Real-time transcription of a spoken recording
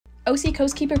OC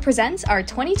Coastkeeper presents our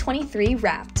 2023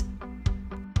 Wrapped.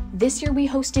 This year we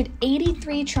hosted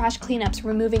 83 trash cleanups,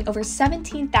 removing over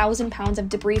 17,000 pounds of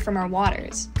debris from our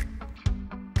waters.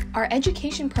 Our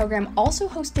education program also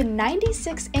hosted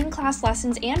 96 in-class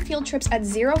lessons and field trips at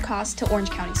zero cost to Orange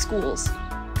County schools.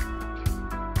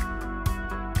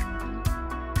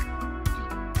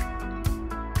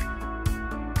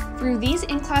 Through these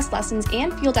in-class lessons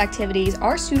and field activities,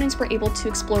 our students were able to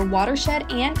explore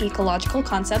watershed and ecological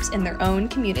concepts in their own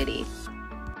community.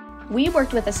 We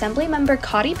worked with Assemblymember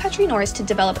Cotty Petrie-Norris to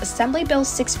develop Assembly Bill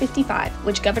 655,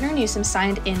 which Governor Newsom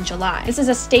signed in July. This is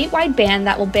a statewide ban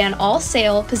that will ban all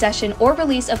sale, possession, or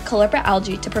release of calibre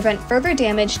algae to prevent further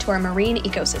damage to our marine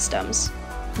ecosystems.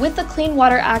 With the Clean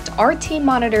Water Act, our team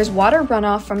monitors water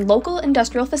runoff from local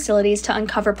industrial facilities to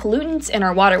uncover pollutants in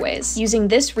our waterways. Using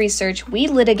this research, we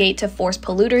litigate to force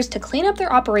polluters to clean up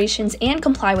their operations and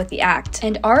comply with the act,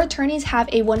 and our attorneys have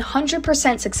a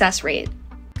 100% success rate.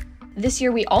 This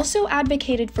year, we also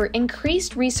advocated for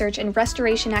increased research and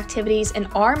restoration activities in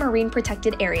our marine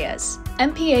protected areas.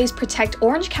 MPAs protect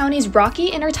Orange County's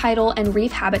rocky intertidal and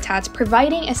reef habitats,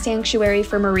 providing a sanctuary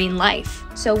for marine life.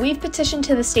 So we've petitioned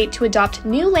to the state to adopt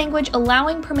new language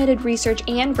allowing permitted research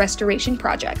and restoration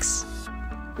projects.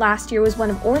 Last year was one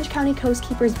of Orange County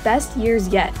Coastkeeper's best years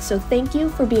yet, so thank you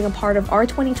for being a part of our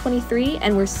 2023,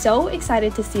 and we're so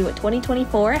excited to see what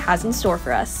 2024 has in store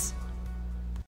for us.